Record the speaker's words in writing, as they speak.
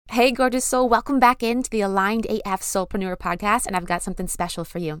Hey, gorgeous soul. Welcome back into the Aligned AF Soulpreneur podcast, and I've got something special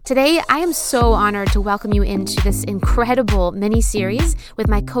for you. Today, I am so honored to welcome you into this incredible mini-series with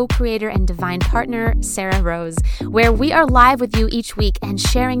my co-creator and divine partner, Sarah Rose, where we are live with you each week and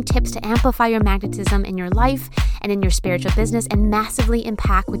sharing tips to amplify your magnetism in your life and in your spiritual business and massively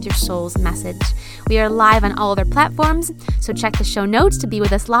impact with your soul's message. We are live on all other platforms, so check the show notes to be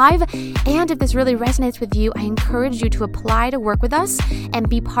with us live. And if this really resonates with you, I encourage you to apply to work with us and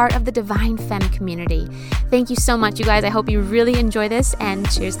be part of the Divine Femme community. Thank you so much, you guys. I hope you really enjoy this, and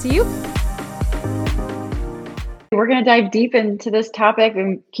cheers to you. We're going to dive deep into this topic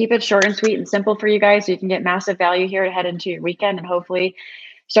and keep it short and sweet and simple for you guys so you can get massive value here to head into your weekend and hopefully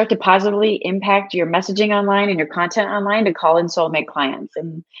start to positively impact your messaging online and your content online to call in soulmate clients.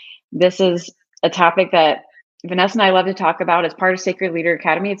 And this is a topic that Vanessa and I love to talk about as part of Sacred Leader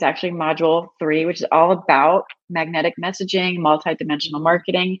Academy. It's actually module 3, which is all about magnetic messaging, multidimensional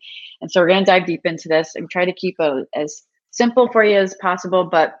marketing. And so we're going to dive deep into this and try to keep it as simple for you as possible.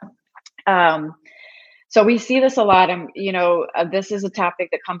 But so we see this a lot. And, this is a topic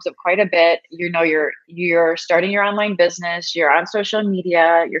that comes up quite a bit. You're starting your online business, you're on social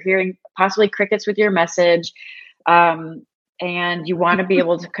media, you're hearing possibly crickets with your message. And you want to be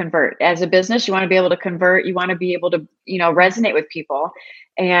able to convert as a business. You want to be able to convert. You want to be able to, resonate with people,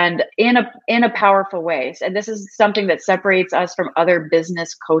 and in a powerful way. And this is something that separates us from other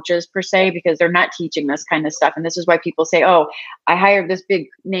business coaches per se, because they're not teaching this kind of stuff. And this is why people say, "Oh, I hired this big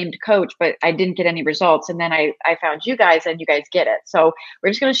named coach, but I didn't get any results. And then I found you guys, and you guys get it." So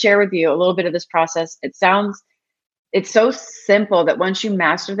we're just going to share with you a little bit of this process. It's so simple that once you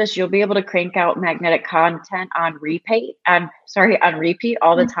master this, you'll be able to crank out magnetic content on repeat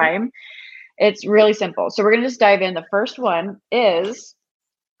all the time. It's really simple. So we're going to just dive in. The first one is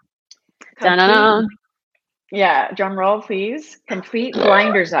drum roll, please. Complete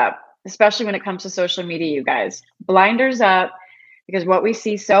blinders up, especially when it comes to social media, you guys. Blinders up, because what we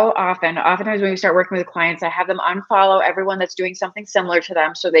see so oftentimes when we start working with clients, I have them unfollow everyone that's doing something similar to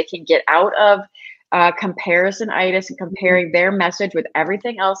them so they can get out of comparison-itis and comparing their message with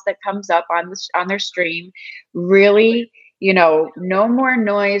everything else that comes up on their stream. Really, no more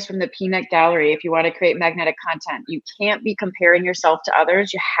noise from the peanut gallery. If you want to create magnetic content, you can't be comparing yourself to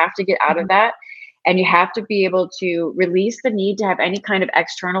others. You have to get out of that, and you have to be able to release the need to have any kind of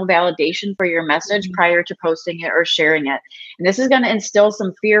external validation for your message prior to posting it or sharing it. And this is going to instill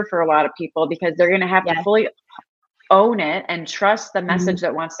some fear for a lot of people, because they're going to have to fully own it and trust the message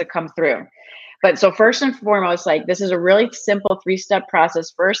that wants to come through. But so first and foremost, this is a really simple 3-step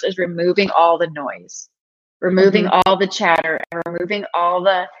process. First is removing all the noise, removing all the chatter, and removing all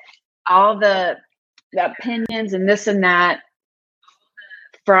the opinions and this and that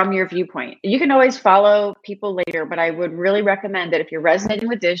from your viewpoint. You can always follow people later, but I would really recommend that if you're resonating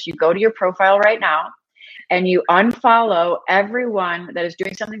with this, you go to your profile right now and you unfollow everyone that is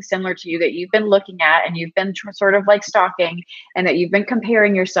doing something similar to you that you've been looking at and you've been sort of stalking and that you've been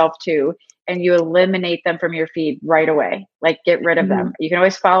comparing yourself to. And you eliminate them from your feed right away. Get rid of them. You can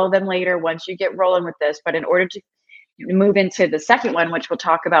always follow them later once you get rolling with this. But in order to move into the second one, which we'll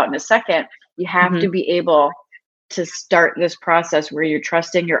talk about in a second, you have to be able to start this process where you're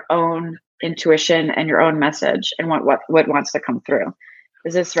trusting your own intuition and your own message and what wants to come through.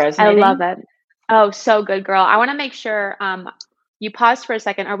 Is this resonating? I love it. Oh, so good, girl. I want to make sure you paused for a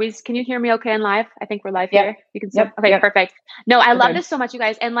second. Can you hear me okay in live? I think we're live here. You can see. Okay, perfect. No, I love this so much, you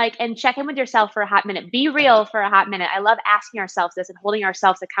guys. And check in with yourself for a hot minute. Be real for a hot minute. I love asking ourselves this and holding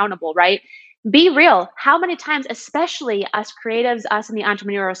ourselves accountable, right? Be real. How many times, especially us creatives, us in the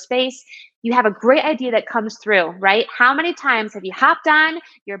entrepreneurial space, you have a great idea that comes through, right? How many times have you hopped on,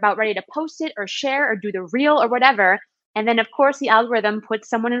 you're about ready to post it or share or do the reel or whatever, and then of course the algorithm puts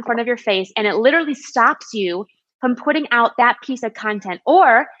someone in front of your face and it literally stops you from putting out that piece of content,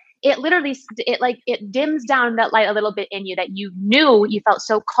 or it dims down that light a little bit in you that you knew you felt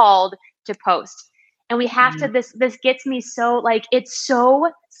so called to post. And we have to, this gets me so, it's so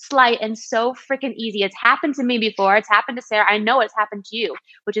slight and so freaking easy. It's happened to me before. It's happened to Sarah. I know it's happened to you,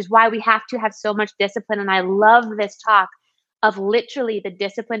 which is why we have to have so much discipline. And I love this talk of literally the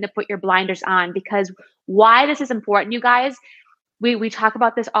discipline to put your blinders on, because why this is important, you guys, we talk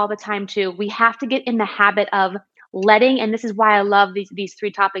about this all the time too. We have to get in the habit of letting, and this is why I love these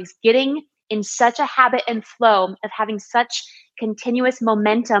 3 topics, getting in such a habit and flow of having such continuous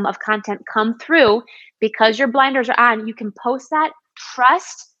momentum of content come through, because your blinders are on. You can post that,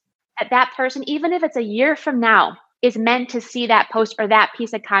 trust that person, even if it's a year from now, is meant to see that post or that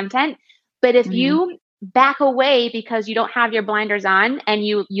piece of content. But if you back away because you don't have your blinders on and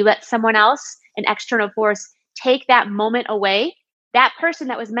you let someone else, an external force, take that moment away, that person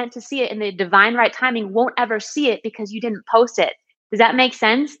that was meant to see it in the divine right timing won't ever see it because you didn't post it. Does that make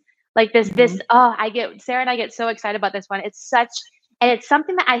sense? Like Sarah and I get so excited about this one. And it's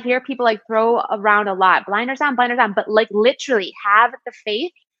something that I hear people like throw around a lot. Blinders on, but like literally have the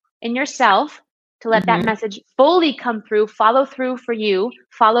faith in yourself to let that message fully come through, follow through for you,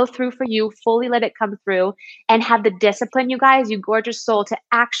 fully let it come through, and have the discipline, you guys, you gorgeous soul, to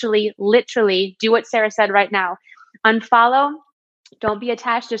actually literally do what Sarah said right now. Unfollow. Don't be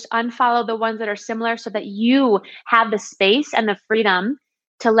attached. Just unfollow the ones that are similar so that you have the space and the freedom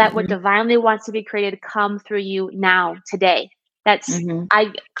to let what divinely wants to be created come through you now, today. That's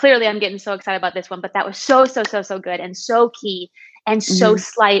I'm getting so excited about this one, but that was so good and so key and so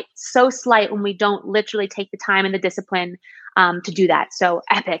slight when we don't literally take the time and the discipline to do that. So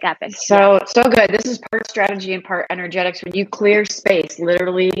epic. So good. This is part strategy and part energetics. When you clear space,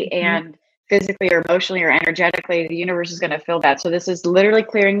 literally and physically or emotionally or energetically, the universe is going to fill that. So this is literally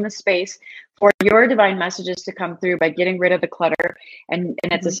clearing the space for your divine messages to come through by getting rid of the clutter. And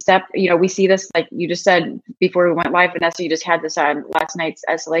it's a step, we see this, like you just said before we went live, Vanessa, you just had this on last night's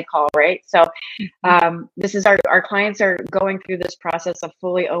SLA call, right? So this is our clients are going through this process of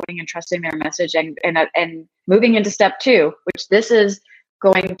fully owning and trusting their message and moving into step 2, which this is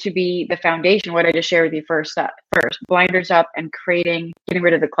going to be the foundation, what I just shared with you first, blinders up and getting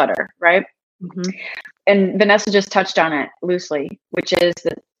rid of the clutter, right? And Vanessa just touched on it loosely, which is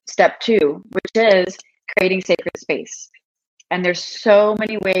the step 2, which is creating sacred space. And there's so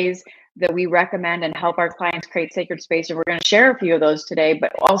many ways that we recommend and help our clients create sacred space. And we're going to share a few of those today,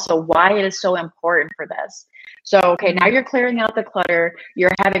 but also why it is so important for this. So, okay, now you're clearing out the clutter.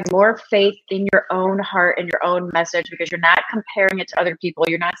 You're having more faith in your own heart and your own message because you're not comparing it to other people.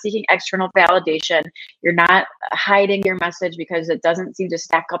 You're not seeking external validation. You're not hiding your message because it doesn't seem to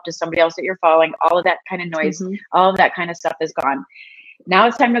stack up to somebody else that you're following. All of that kind of noise, all of that kind of stuff is gone. Now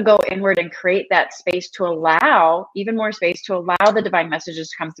it's time to go inward and create that space to allow, even more space to allow the divine messages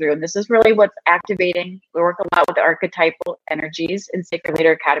to come through. And this is really what's activating. We work a lot with the archetypal energies in Sacred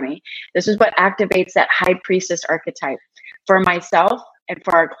Leader Academy. This is what activates that high priestess archetype. For myself and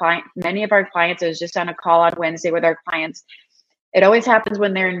for our client, many of our clients, I was just on a call on Wednesday with our clients. It always happens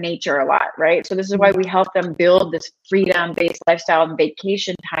when they're in nature a lot, right? So this is why we help them build this freedom-based lifestyle and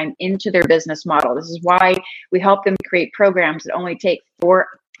vacation time into their business model. This is why we help them create programs that only take 4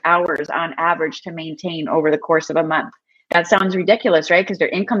 hours on average to maintain over the course of a month. That sounds ridiculous, right? Because their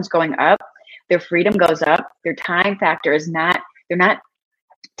income's going up, their freedom goes up, their time factor is not, they're not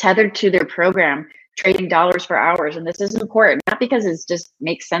tethered to their program, trading dollars for hours. And this is important, not because it just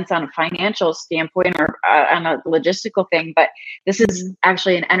makes sense on a financial standpoint or on a logistical thing, but this is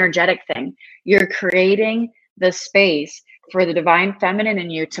actually an energetic thing. You're creating the space for the divine feminine in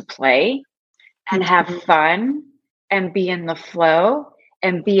you to play and have fun and be in the flow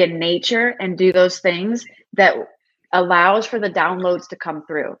and be in nature and do those things that allows for the downloads to come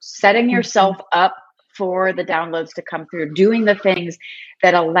through. Setting yourself up for the downloads to come through, doing the things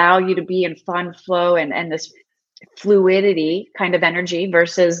that allow you to be in fun flow and this fluidity kind of energy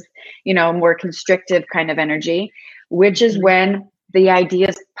versus, more constrictive kind of energy, which is when the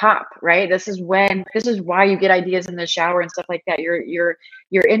ideas pop, right? This is why you get ideas in the shower and stuff like that. You're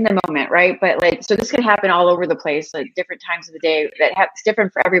in the moment, right? But so this could happen all over the place, like different times of the day. It's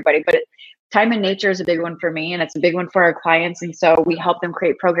different for everybody, but time in nature is a big one for me, and it's a big one for our clients. And so we help them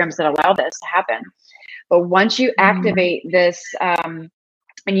create programs that allow this to happen. But once you activate this, and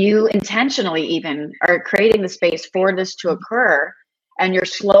you intentionally even are creating the space for this to occur, and you're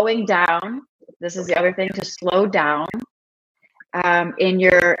slowing down, this is the other thing, to slow down in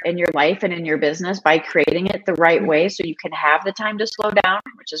your life and in your business by creating it the right way so you can have the time to slow down,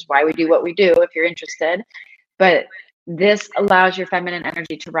 which is why we do what we do if you're interested. But this allows your feminine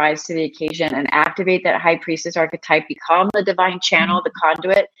energy to rise to the occasion and activate that high priestess archetype, become the divine channel, the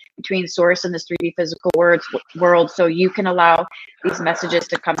conduit between source and this 3D physical world, so you can allow these messages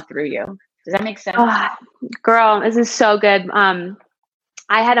to come through you. Does that make sense? Oh, girl, this is so good.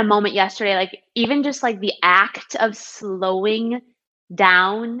 I had a moment yesterday, even just the act of slowing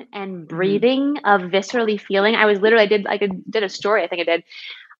down and breathing, of viscerally feeling. I did a story, I think I did,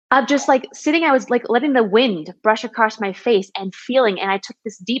 of just sitting, I was letting the wind brush across my face and feeling, and I took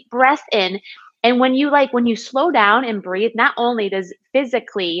this deep breath in. And when you slow down and breathe, not only does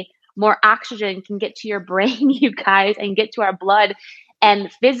physically more oxygen can get to your brain, you guys, and get to our blood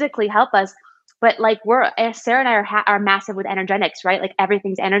and physically help us, but Sarah and I are massive with energetics, right?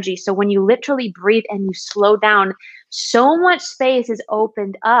 Everything's energy. So when you literally breathe and you slow down, so much space is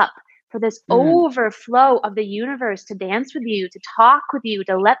opened up for this overflow of the universe to dance with you, to talk with you,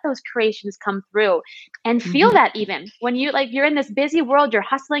 to let those creations come through and feel that. Even when you like, you're in this busy world, you're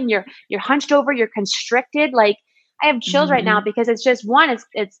hustling, you're hunched over, you're constricted. Like I have chills right now because it's just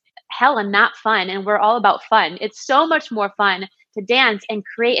it's hell and not fun. And we're all about fun. It's so much more fun to dance and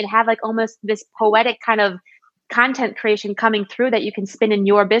create and have like almost this poetic kind of content creation coming through that you can spin in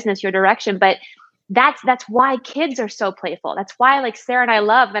your business, your direction. But that's why kids are so playful. That's why like Sarah and I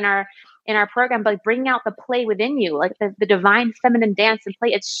love in our program, like bringing out the play within you, like the divine feminine dance and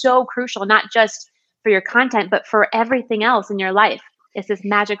play. It's so crucial, not just for your content, but for everything else in your life. It's this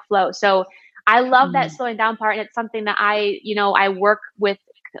magic flow. So I love that slowing down part. And it's something that I work with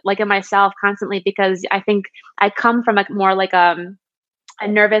like in myself constantly, because I think I come from a more like a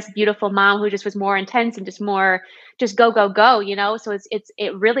nervous, beautiful mom who just was more intense and just go, go, go, so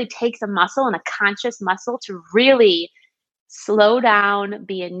it really takes a muscle and a conscious muscle to really slow down,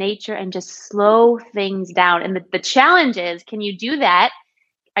 be in nature and just slow things down. And the challenge is, can you do that?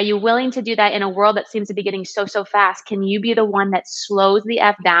 Are you willing to do that in a world that seems to be getting so fast? Can you be the one that slows the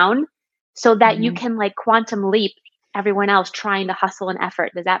F down so that you can like quantum leap everyone else trying to hustle and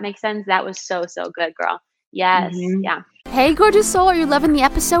effort? Does that make sense? That was so good, girl. Yes. Yeah. Hey, gorgeous soul, are you loving the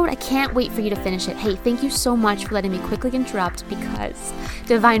episode? I can't wait for you to finish it. Hey, thank you so much for letting me quickly interrupt, because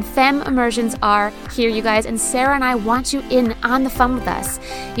Divine Femme Immersions are here, you guys, and Sarah and I want you in on the fun with us.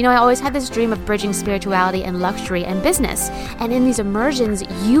 I always had this dream of bridging spirituality and luxury and business, and in these immersions,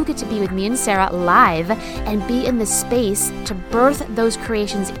 you get to be with me and Sarah live and be in the space to birth those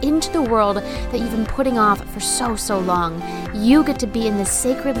creations into the world that you've been putting off for so long. You get to be in this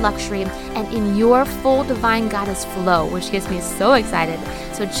sacred luxury and in your full divine goddess flow, which gets me so excited.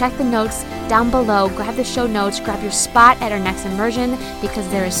 So check the notes down below, grab the show notes, grab your spot at our next immersion, because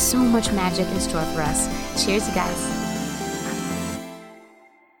there is so much magic in store for us. Cheers, you guys.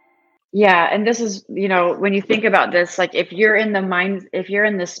 Yeah. And this is, when you think about this, like if you're in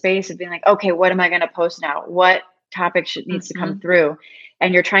the space of being like, okay, what am I going to post now? What topic needs to come through?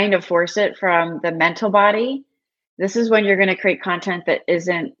 And you're trying to force it from the mental body. This is when you're going to create content that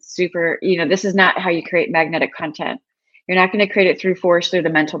isn't super, this is not how you create magnetic content. You're not going to create it through force, through the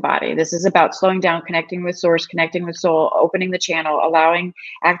mental body. This is about slowing down, connecting with source, connecting with soul, opening the channel,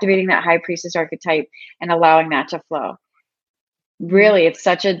 activating that high priestess archetype and allowing that to flow. Really, it's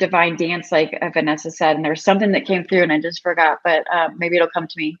such a divine dance, like Vanessa said, and there was something that came through and I just forgot, but maybe it'll come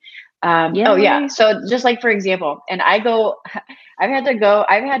to me. Oh yeah. So just like, for example, and I've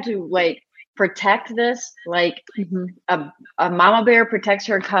had to like protect this, like a mama bear protects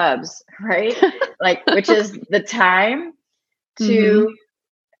her cubs, right? Like, which is the time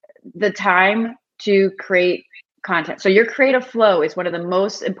to create content. So your creative flow is one of the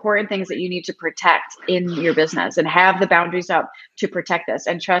most important things that you need to protect in your business, and have the boundaries up to protect this.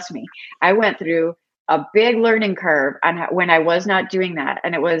 And trust me, I went through a big learning curve on when I was not doing that.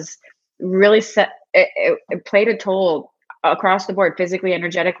 And it was really it played a toll across the board, physically,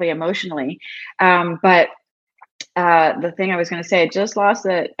 energetically, emotionally. But the thing I was going to say, I just lost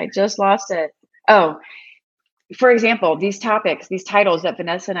it. Oh, for example, these topics, these titles that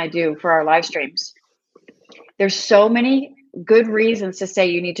Vanessa and I do for our live streams, there's so many good reasons to say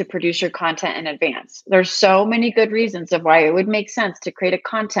you need to produce your content in advance. There's so many good reasons of why it would make sense to create a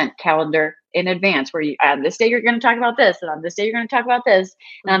content calendar in advance, where on this day you're going to talk about this, and on this day you're going to talk about this,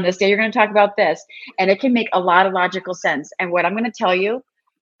 and on this day you're going to talk about this. And it can make a lot of logical sense. And what I'm going to tell you,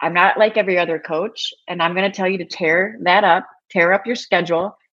 I'm not like every other coach, and I'm going to tell you to tear up your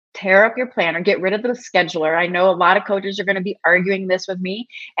schedule, tear up your planner, get rid of the scheduler. I know a lot of coaches are going to be arguing this with me,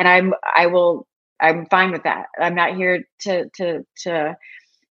 and I'm fine with that. I'm not here to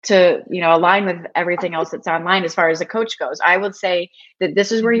align with everything else that's online as far as a coach goes. I would say that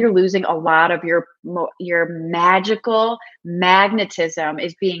this is where you're losing a lot of your magical magnetism,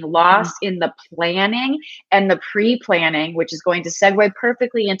 is being lost in the planning and the pre-planning, which is going to segue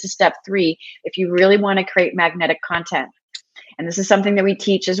perfectly into step 3 if you really want to create magnetic content. And this is something that we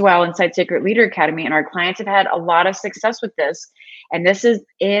teach as well inside Sacred Leader Academy. And our clients have had a lot of success with this. And this is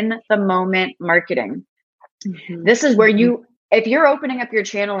in the moment marketing. This is where if you're opening up your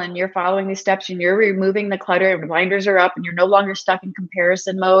channel and you're following these steps and you're removing the clutter and blinders are up and you're no longer stuck in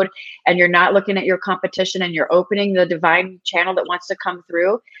comparison mode and you're not looking at your competition and you're opening the divine channel that wants to come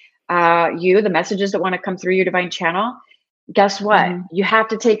through the messages that want to come through your divine channel, guess what? You have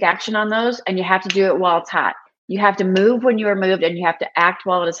to take action on those, and you have to do it while it's hot. You have to move when you are moved, and you have to act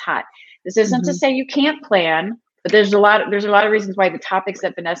while it is hot. This isn't to say you can't plan, but there's a lot of reasons why the topics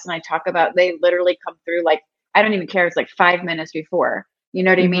that Vanessa and I talk about, they literally come through like, I don't even care. It's like 5 minutes before, you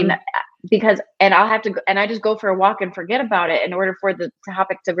know what I mean? and I'll have to go, and I just go for a walk and forget about it in order for the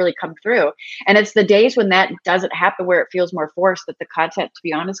topic to really come through. And it's the days when that doesn't happen, where it feels more forced, that the content, to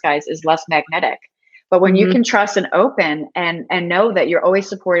be honest, guys, is less magnetic. But when you can trust and open and know that you're always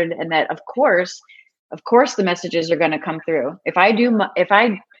supported, and that of course the messages are going to come through. If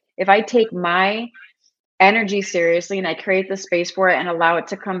I take my energy seriously and I create the space for it and allow it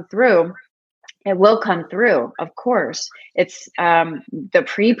to come through, it will come through. Of course, it's the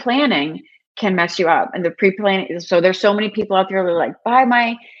pre-planning can mess you up, and the pre-planning. So there's so many people out there that are like, buy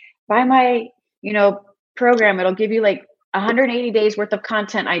my, program. It'll give you like 180 days worth of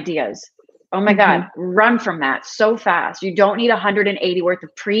content ideas. Oh my God, run from that so fast. You don't need 180 worth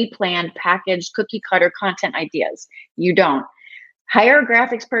of pre-planned, packaged, cookie cutter content ideas. You don't. Hire a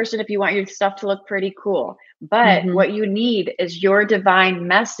graphics person if you want your stuff to look pretty cool. But what you need is your divine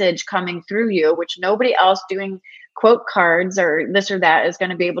message coming through you, which nobody else doing quote cards or this or that is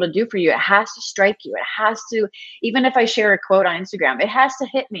going to be able to do for you. It has to strike you. It has to, even if I share a quote on Instagram, it has to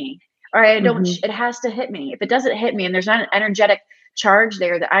hit me. Or it has to hit me. If it doesn't hit me and there's not an energetic charge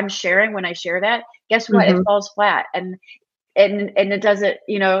there that I'm sharing when I share that, guess what? It falls flat. And it doesn't,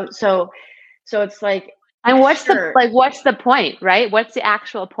 so it's like, and what's the point, right? What's the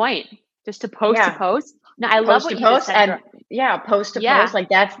actual point? Just to post to post? No, I love what you just said. Post to post. Like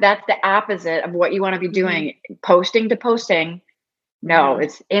that's the opposite of what you want to be doing. Posting to posting. No,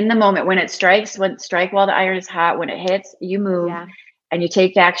 it's in the moment when it strikes, strike while the iron is hot. When it hits, you move and you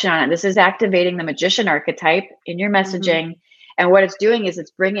take action on it. This is activating the magician archetype in your messaging. And what it's doing is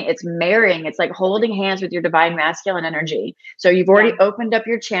it's marrying, it's like holding hands with your divine masculine energy. So you've already opened up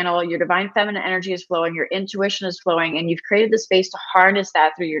your channel, your divine feminine energy is flowing, your intuition is flowing, and you've created the space to harness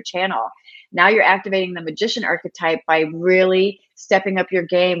that through your channel. Now you're activating the magician archetype by really stepping up your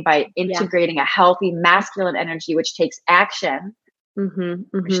game, by integrating a healthy masculine energy, which takes action,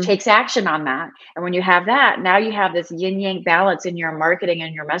 which takes action on that. And when you have that, now you have this yin yang balance in your marketing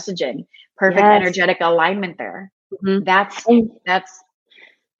and your messaging, perfect energetic alignment there. This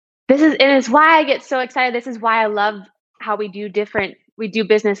is why I get so excited. This is why I love how we do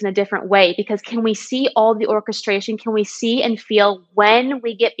business in a different way, because can we see all the orchestration? Can we see and feel when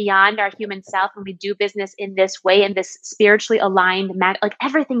we get beyond our human self, when we do business in this way, in this spiritually aligned, like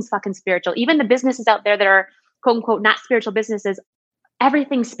everything's fucking spiritual. Even the businesses out there that are quote unquote not spiritual businesses,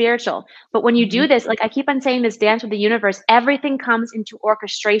 everything's spiritual. But when you do this, like I keep on saying, this dance with the universe, everything comes into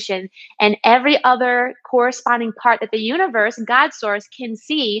orchestration, and every other corresponding part that the universe, God source, can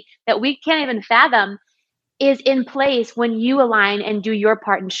see that we can't even fathom is in place when you align and do your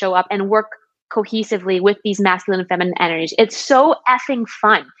part and show up and work cohesively with these masculine and feminine energies. It's so effing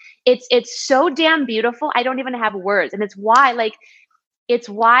fun. It's so damn beautiful. I don't even have words. And it's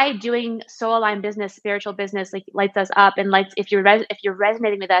why doing soul aligned business, spiritual business, like lights us up. And like, if you're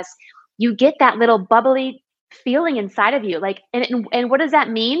resonating with us, you get that little bubbly feeling inside of you. Like, and what does that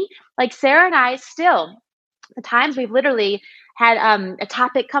mean? Like Sarah and I still, the times we've literally had a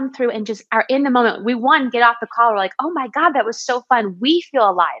topic come through and just are in the moment. We get off the call. We're like, oh my God, that was so fun. We feel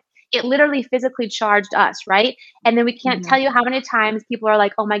alive. It literally physically charged us, right? And then we can't tell you how many times people are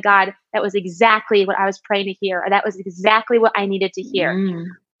like, oh my God, that was exactly what I was praying to hear, or that was exactly what I needed to hear.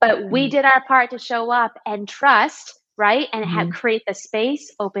 But we did our part to show up and trust, right? And create the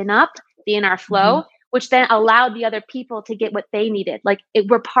space, open up, be in our flow, which then allowed the other people to get what they needed. Like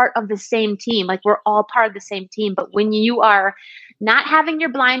we're part of the same team. Like we're all part of the same team. But when you are not having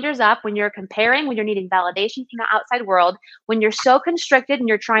your blinders up, when you're comparing, when you're needing validation from the outside world, when you're so constricted and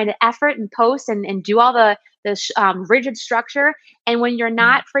you're trying to effort and post and do all the rigid structure, and when you're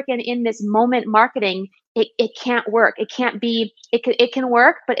not freaking in this moment marketing, it can't work. It can't be, it can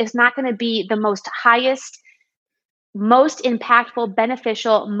work, but it's not going to be the most highest, most impactful,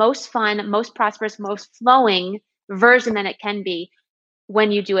 beneficial, most fun, most prosperous, most flowing version that it can be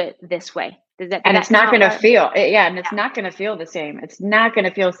when you do it this way. It's not going to feel, it's not going to feel the same. It's not going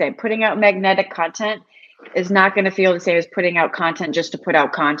to feel the same. Putting out magnetic content is not going to feel the same as putting out content just to put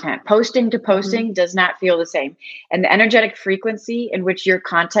out content. Posting to posting does not feel the same. And the energetic frequency in which your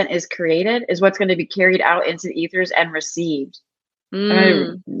content is created is what's going to be carried out into the ethers and received. I'm going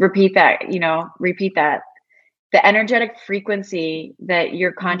to repeat that. The energetic frequency that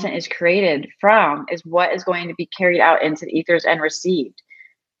your content is created from is what is going to be carried out into the ethers and received.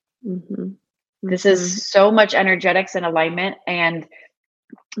 This is so much energetics and alignment. And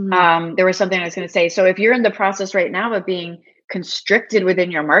there was something I was going to say. So if you're in the process right now of being constricted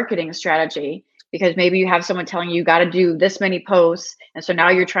within your marketing strategy, because maybe you have someone telling you got to do this many posts, and so now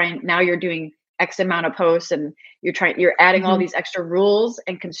you're doing X amount of posts, and you're adding all these extra rules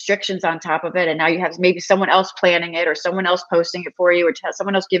and constrictions on top of it. And now you have maybe someone else planning it, or someone else posting it for you, or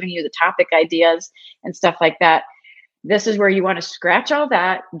someone else giving you the topic ideas and stuff like that. This is where you want to scratch all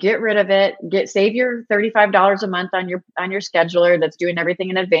that, get rid of it, save your $35 a month on your scheduler that's doing everything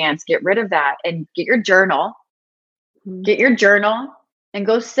in advance. Get rid of that and get your journal. Get your journal and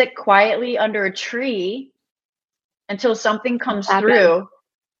go sit quietly under a tree until something comes through,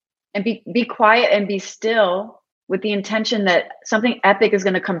 and be quiet and be still with the intention that something epic is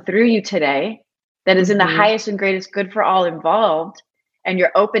going to come through you today that is in the highest and greatest good for all involved. And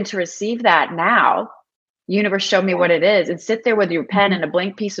you're open to receive that now. Universe, show me what it is, and sit there with your pen and a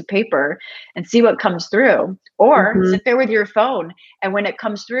blank piece of paper and see what comes through. Or sit there with your phone, and when it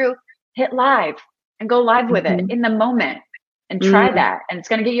comes through, hit live and go live with it in the moment and try that. And it's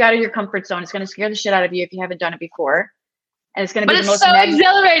going to get you out of your comfort zone. It's going to scare the shit out of you if you haven't done it before. And it's going to be the most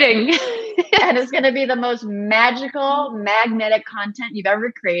exhilarating. And it's going to be the most magical, magnetic content you've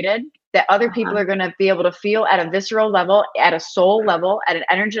ever created that other people are going to be able to feel at a visceral level, at a soul level, at an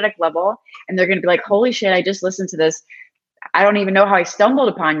energetic level. And they're going to be like, holy shit, I just listened to this. I don't even know how I stumbled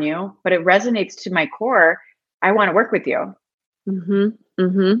upon you, but it resonates to my core. I want to work with you.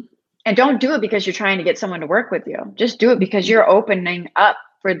 And don't do it because you're trying to get someone to work with you. Just do it because you're opening up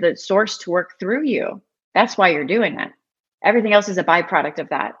for the source to work through you. That's why you're doing it. Everything else is a byproduct of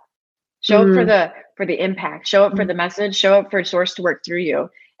that. Show up for the impact, show up for the message, show up for source to work through you,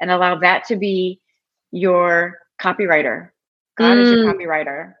 and allow that to be your copywriter. God is your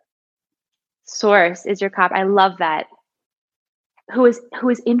copywriter. Source is your cop. I love that. Who is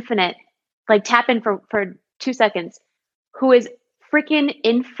infinite. Like, tap in for 2 seconds. Who is freaking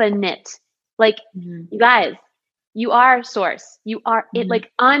infinite. Like, you guys, you are source. You are it,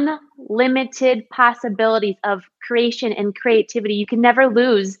 like unlimited possibilities of creation and creativity. You can never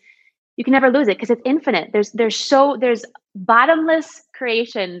lose it because it's infinite. There's bottomless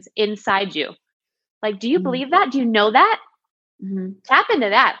creations inside you. Like, do you believe that? Do you know that? Tap into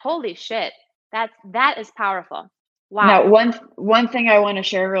that. Holy shit. That is powerful. Wow. Now, one thing I want to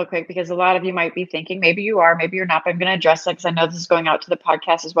share real quick, because a lot of you might be thinking, maybe you are, maybe you're not, but I'm going to address that because I know this is going out to the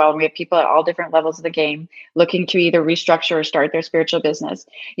podcast as well. And we have people at all different levels of the game looking to either restructure or start their spiritual business.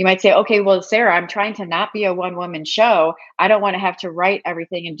 You might say, okay, well, Sarah, I'm trying to not be a one-woman show. I don't want to have to write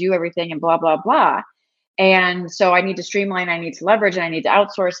everything and do everything and blah, blah, blah. And so I need to streamline, I need to leverage, and I need to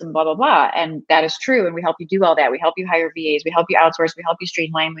outsource and blah, blah, blah. And that is true. And we help you do all that. We help you hire VAs. We help you outsource. We help you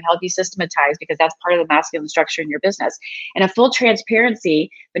streamline. We help you systematize, because that's part of the masculine structure in your business. And a full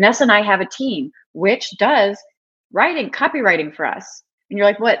transparency, Vanessa and I have a team which does copywriting for us. And you're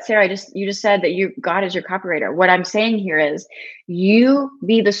like, what, Sarah, you just said that God is your copywriter. What I'm saying here is you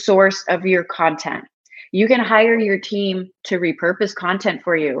be the source of your content. You can hire your team to repurpose content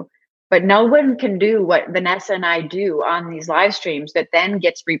for you. But no one can do what Vanessa and I do on these live streams that then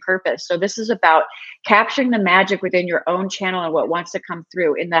gets repurposed. So this is about capturing the magic within your own channel and what wants to come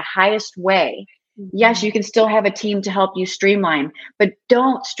through in the highest way. Yes, you can still have a team to help you streamline, but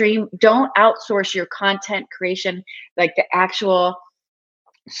don't outsource your content creation, like the actual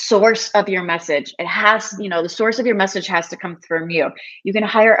source of your message. It has, the source of your message has to come from you. You can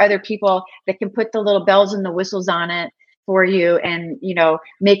hire other people that can put the little bells and the whistles on it for you and,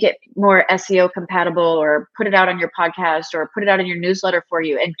 make it more SEO compatible, or put it out on your podcast, or put it out in your newsletter for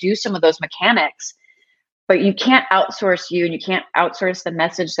you, and do some of those mechanics. But you can't outsource you, and you can't outsource the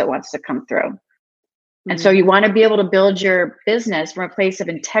message that wants to come through. And so you want to be able to build your business from a place of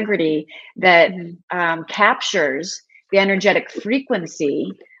integrity that captures the energetic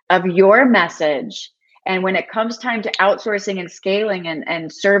frequency of your message. And when it comes time to outsourcing and scaling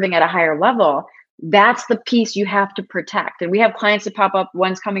and serving at a higher level, that's the piece you have to protect. And we have clients that pop up.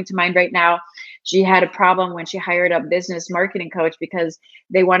 One's coming to mind right now. She had a problem when she hired a business marketing coach because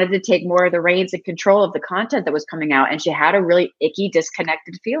they wanted to take more of the reins and control of the content that was coming out. And she had a really icky,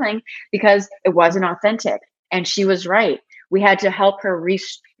 disconnected feeling because it wasn't authentic. And she was right. We had to help her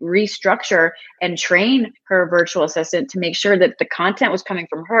restructure and train her virtual assistant to make sure that the content was coming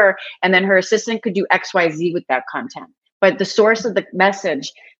from her. And then her assistant could do XYZ with that content. But the source of the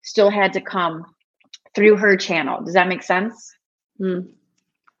message still had to come through her channel. Does that make sense?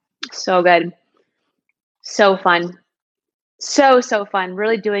 So good. So fun. So fun.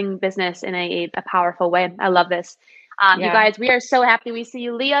 Really doing business in a powerful way. I love this. You guys, we are so happy we see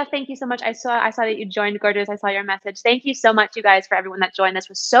you. Leah, thank you so much. I saw that you joined. Gorgeous. I saw your message. Thank you so much, you guys, for everyone that joined. This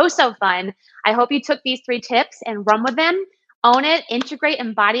was so fun. I hope you took these 3 tips and run with them. Own it, integrate,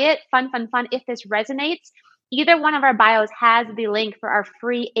 embody it. Fun. If this resonates, either one of our bios has the link for our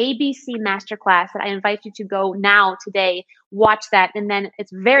free ABC masterclass that I invite you to go now, today, watch that. And then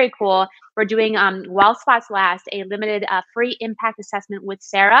it's very cool. We're doing, while spots last, a limited free impact assessment with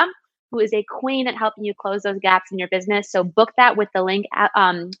Sarah, who is a queen at helping you close those gaps in your business. So book that with the link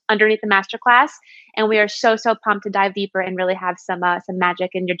underneath the masterclass. And we are so pumped to dive deeper and really have some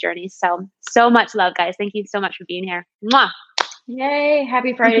magic in your journey. So much love, guys. Thank you so much for being here. Mwah! Yay.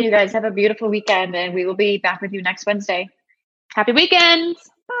 Happy Friday, you guys. Have a beautiful weekend, and we will be back with you next Wednesday. Happy weekend.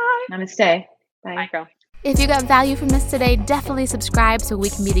 Bye. Namaste. Bye. Bye, girl. If you got value from this today, definitely subscribe so we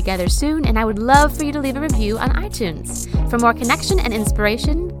can be together soon, and I would love for you to leave a review on iTunes. For more connection and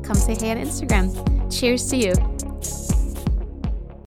inspiration, come say hey on Instagram. Cheers to you.